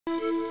The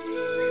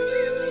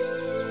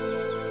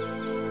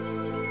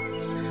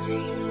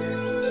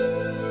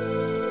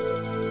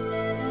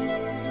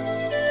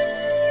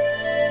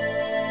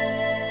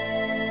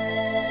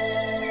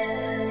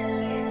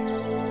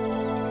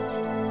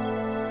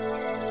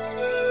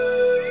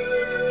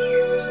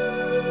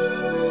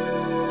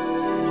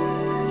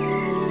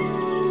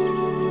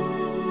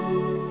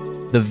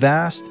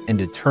vast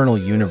and eternal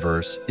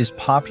universe is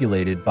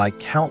populated by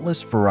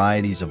countless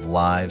varieties of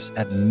lives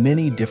at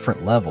many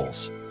different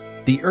levels.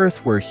 The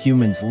Earth where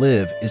humans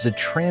live is a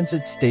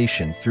transit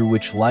station through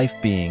which life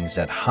beings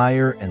at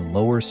higher and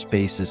lower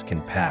spaces can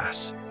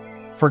pass.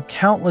 For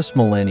countless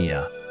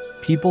millennia,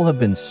 people have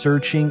been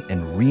searching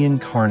and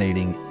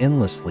reincarnating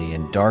endlessly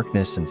in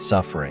darkness and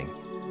suffering.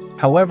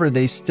 However,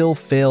 they still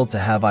fail to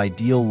have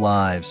ideal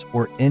lives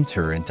or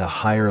enter into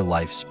higher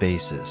life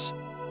spaces.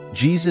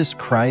 Jesus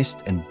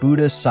Christ and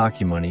Buddha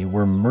Sakyamuni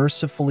were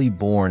mercifully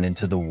born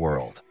into the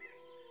world.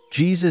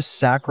 Jesus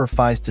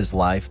sacrificed his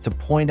life to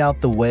point out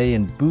the way,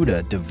 and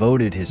Buddha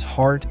devoted his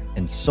heart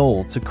and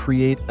soul to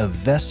create a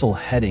vessel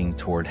heading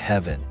toward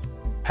heaven.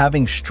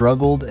 Having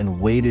struggled and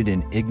waited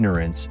in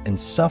ignorance and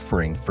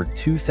suffering for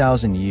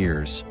 2,000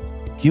 years,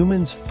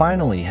 humans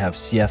finally have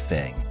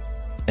Xuefeng,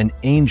 an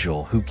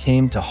angel who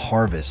came to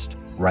harvest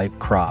ripe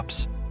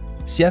crops.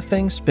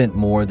 Xuefeng spent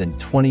more than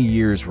 20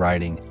 years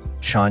writing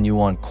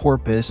Chanyuan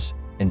Corpus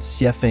and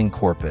Xuefeng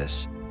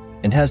Corpus,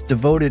 and has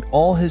devoted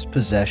all his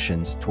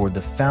possessions toward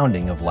the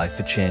founding of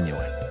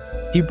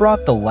Lifechanyuan. He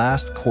brought the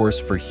last course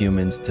for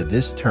humans to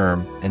this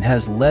term and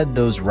has led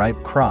those ripe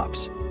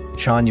crops,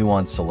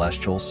 Chanyuan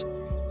celestials,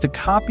 to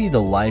copy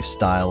the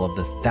lifestyle of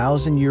the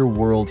 1,000-year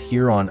world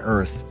here on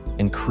Earth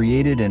and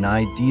created an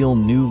ideal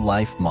new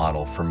life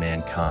model for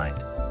mankind.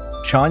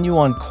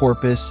 Chanyuan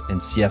Corpus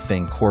and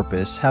Xuefeng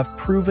Corpus have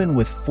proven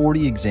with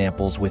 40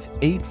 examples with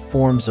 8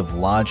 forms of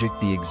logic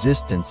the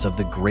existence of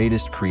the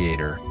greatest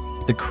creator,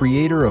 the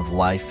creator of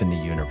life in the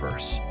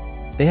universe.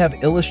 They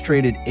have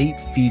illustrated 8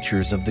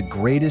 features of the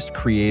greatest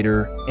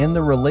creator and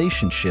the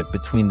relationship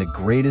between the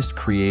greatest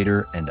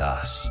creator and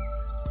us.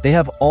 They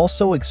have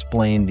also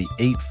explained the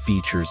 8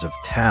 features of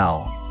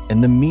Tao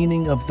and the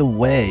meaning of the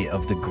way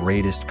of the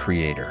greatest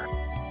creator.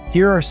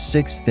 Here are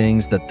 6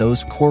 things that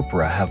those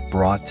corpora have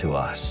brought to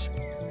us.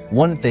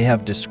 1. They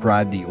have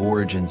described the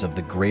origins of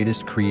the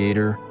greatest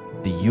creator,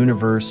 the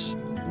universe,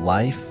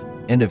 life,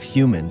 and of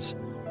humans,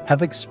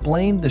 have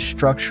explained the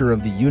structure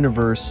of the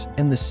universe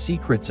and the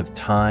secrets of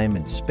time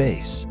and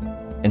space,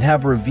 and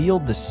have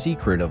revealed the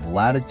secret of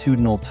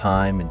latitudinal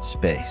time and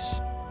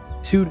space.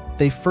 2.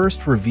 They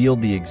first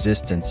revealed the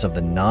existence of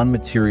the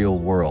non-material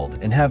world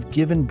and have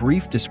given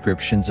brief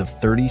descriptions of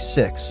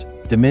 36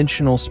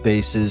 dimensional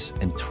spaces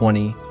and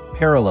 20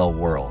 parallel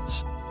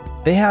worlds.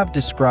 They have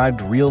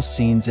described real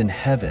scenes in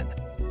heaven,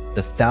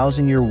 the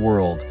 1,000-year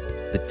world,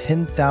 the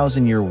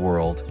 10,000-year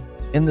world,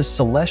 and the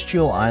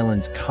celestial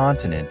islands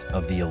continent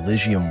of the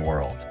Elysium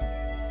world.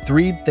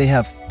 3. They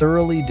have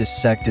thoroughly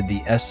dissected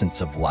the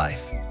essence of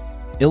life,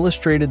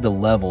 illustrated the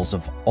levels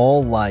of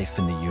all life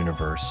in the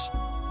universe,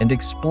 and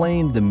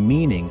explained the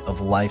meaning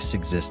of life's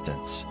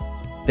existence.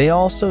 They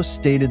also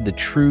stated the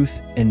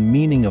truth and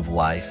meaning of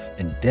life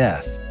and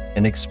death,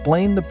 and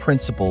explain the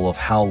principle of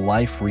how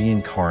life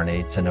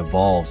reincarnates and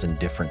evolves in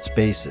different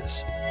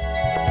spaces.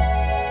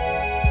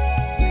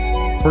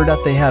 4.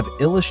 They have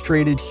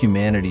illustrated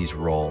humanity's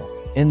role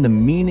and the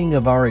meaning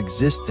of our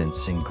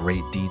existence in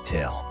great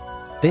detail.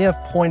 They have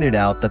pointed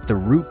out that the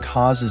root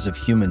causes of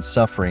human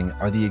suffering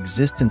are the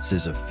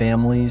existences of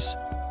families,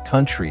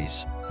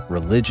 countries,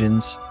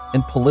 religions,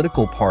 and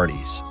political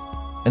parties,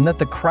 and that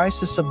the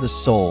crisis of the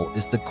soul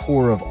is the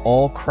core of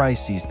all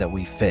crises that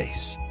we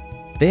face.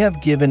 They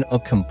have given a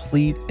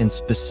complete and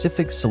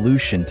specific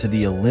solution to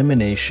the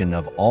elimination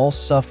of all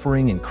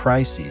suffering and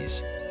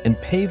crises, and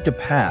paved a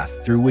path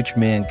through which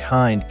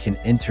mankind can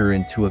enter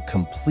into a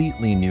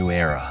completely new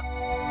era.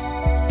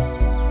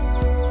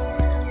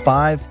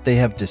 5. They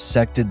have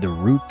dissected the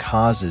root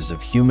causes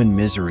of human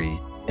misery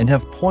and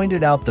have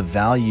pointed out the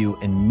value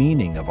and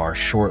meaning of our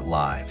short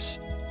lives.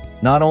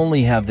 Not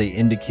only have they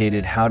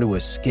indicated how to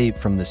escape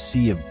from the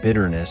sea of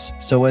bitterness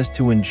so as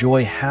to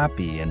enjoy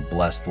happy and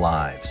blessed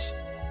lives,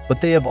 but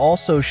they have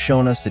also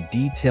shown us a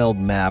detailed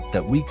map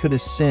that we could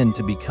ascend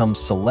to become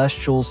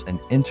celestials and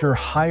enter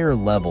higher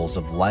levels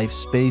of life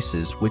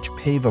spaces which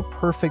pave a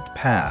perfect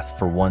path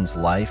for one's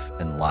life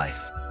and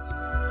life.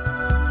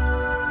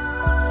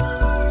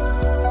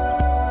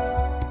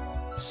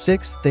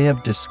 6. They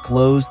have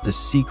disclosed the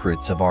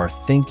secrets of our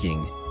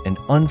thinking and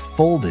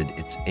unfolded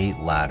its 8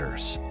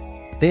 ladders.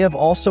 They have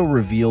also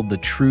revealed the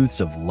truths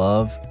of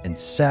love and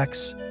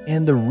sex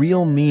and the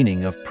real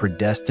meaning of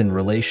predestined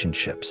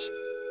relationships.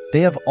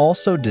 They have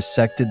also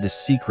dissected the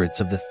secrets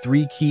of the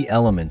 3 key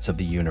elements of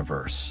the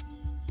universe: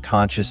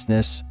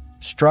 consciousness,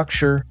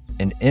 structure,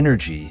 and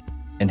energy,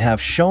 and have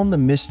shown the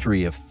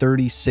mystery of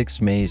 36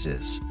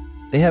 mazes.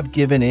 They have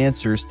given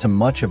answers to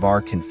much of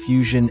our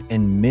confusion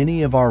and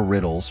many of our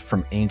riddles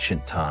from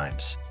ancient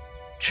times.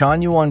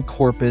 Chanyuan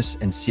Corpus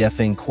and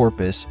Xuefeng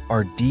Corpus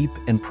are deep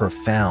and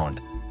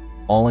profound,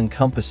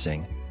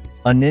 all-encompassing,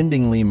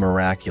 unendingly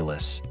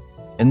miraculous,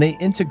 and they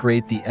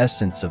integrate the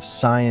essence of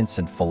science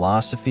and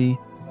philosophy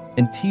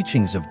and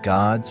teachings of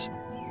gods,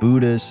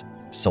 Buddhas,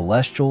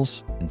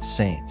 celestials, and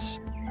saints.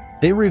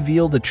 They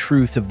reveal the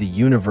truth of the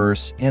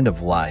universe and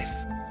of life,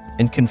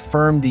 and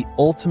confirm the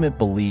ultimate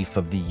belief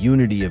of the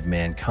unity of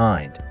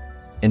mankind,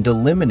 and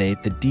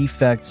eliminate the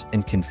defects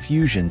and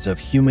confusions of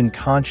human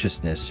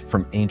consciousness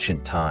from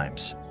ancient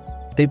times.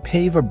 They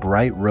pave a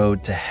bright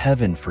road to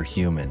heaven for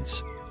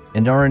humans,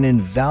 and are an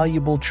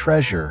invaluable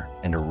treasure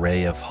and a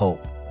ray of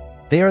hope.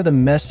 They are the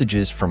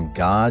messages from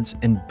gods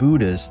and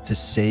Buddhas to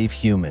save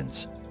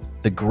humans,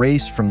 the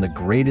grace from the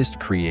greatest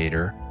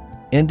creator,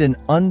 and an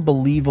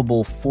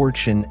unbelievable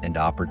fortune and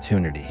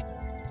opportunity.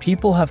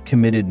 People have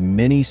committed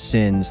many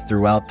sins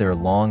throughout their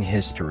long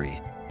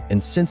history,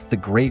 and since the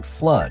Great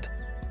Flood,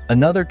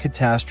 another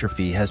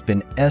catastrophe has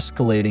been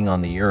escalating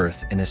on the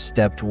earth in a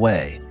stepped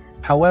way.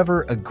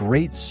 However, a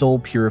great soul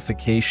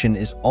purification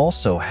is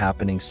also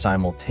happening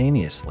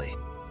simultaneously.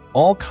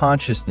 All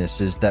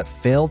consciousnesses that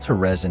fail to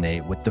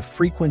resonate with the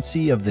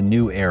frequency of the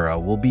new era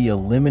will be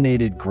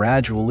eliminated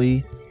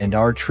gradually, and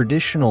our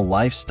traditional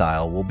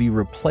lifestyle will be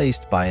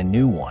replaced by a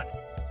new one.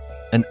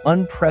 An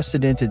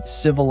unprecedented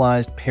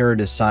civilized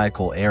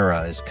paradisiacal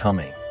era is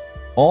coming.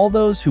 All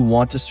those who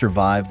want to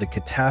survive the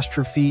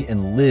catastrophe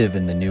and live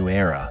in the new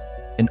era,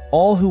 and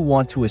all who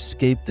want to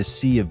escape the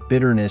sea of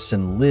bitterness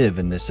and live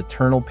in this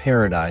eternal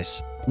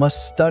paradise,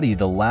 must study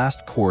the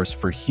last course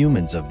for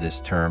humans of this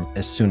term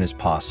as soon as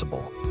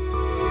possible.